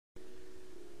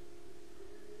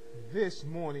This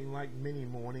morning, like many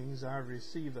mornings, I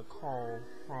received a call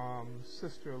from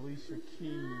Sister Alicia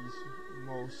Keys'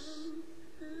 most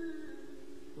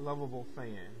lovable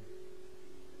fan.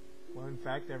 Well, in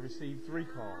fact, I received 3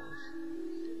 calls.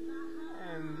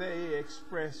 And they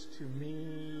expressed to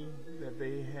me that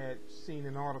they had seen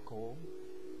an article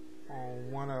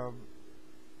on one of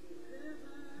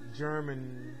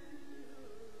German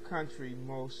country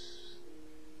most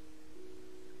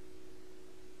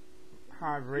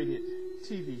high-rated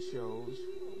TV shows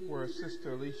where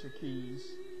Sister Alicia Keys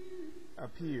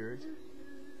appeared,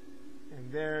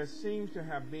 and there seems to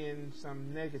have been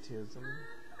some negativism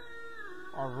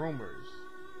or rumors.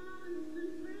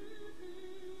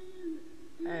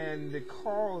 And the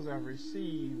calls I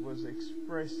received was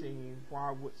expressing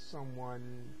why would someone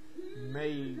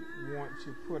may want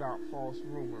to put out false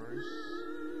rumors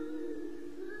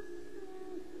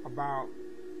about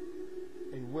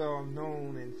a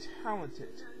well-known and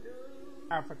talented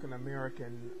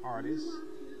African-American artist.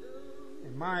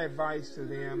 And my advice to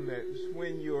them that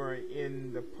when you're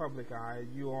in the public eye,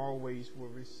 you always will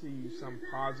receive some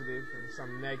positive and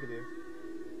some negative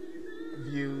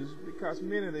views, because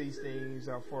many of these things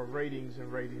are for ratings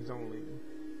and ratings only.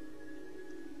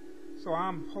 So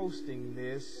I'm posting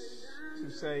this to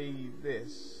say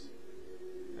this.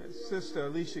 Sister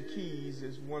Alicia Keys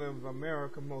is one of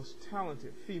America's most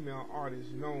talented female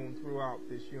artists known throughout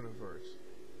this universe.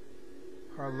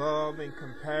 Her love and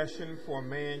compassion for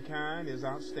mankind is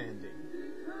outstanding.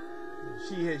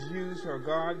 She has used her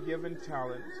God-given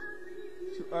talent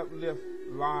to uplift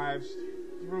lives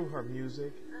through her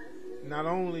music. Not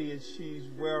only is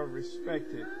she well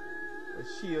respected, but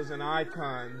she is an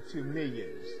icon to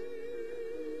millions.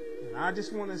 And I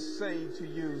just want to say to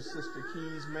you, Sister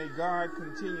Keys, may God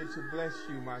continue to bless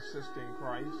you, my sister in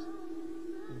Christ,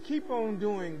 and keep on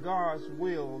doing God's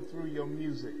will through your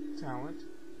music talent.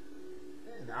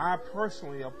 And I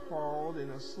personally applaud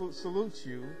and salute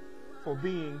you for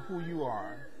being who you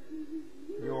are.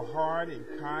 Your heart and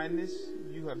kindness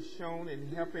you have shown in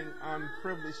helping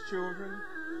unprivileged children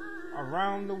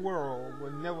around the world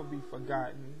will never be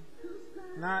forgotten,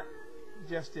 not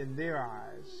just in their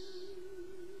eyes,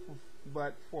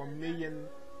 but for millions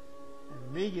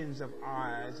and millions of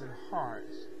eyes and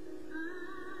hearts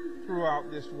throughout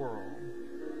this world.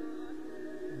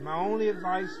 And my only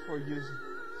advice for you,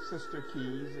 Sister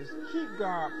Keys, is keep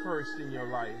God first in your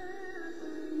life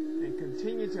and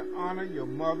continue to honor your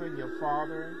mother and your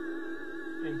father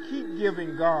and keep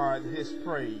giving God His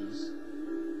praise.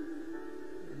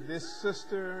 This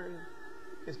sister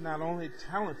is not only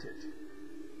talented,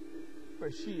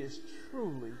 but she is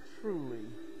truly, truly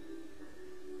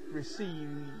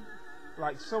received,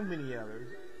 like so many other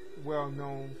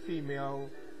well-known female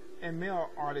and male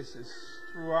artists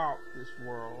throughout this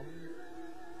world,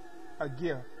 a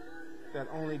gift that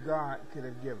only God could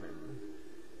have given.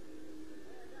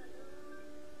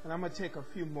 And I'm going to take a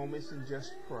few moments and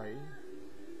just pray.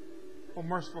 Oh,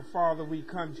 merciful Father, we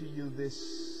come to you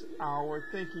this hour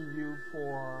thanking you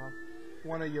for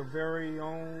one of your very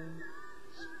own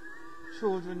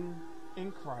children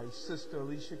in Christ, Sister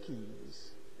Alicia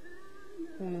Keys,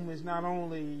 whom is not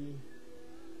only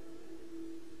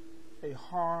a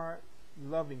hard,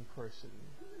 loving person,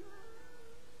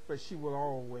 but she will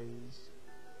always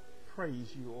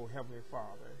praise you, O Heavenly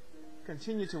Father.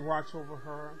 Continue to watch over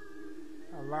her.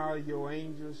 Allow your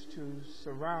angels to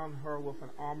surround her with an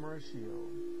armor and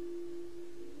shield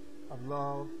of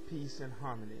love, peace, and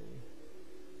harmony.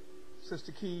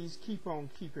 Sister Keys, keep on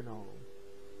keeping on.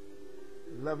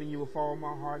 Loving you with all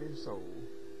my heart and soul.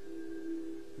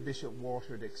 Bishop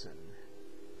Walter Dixon.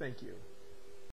 Thank you.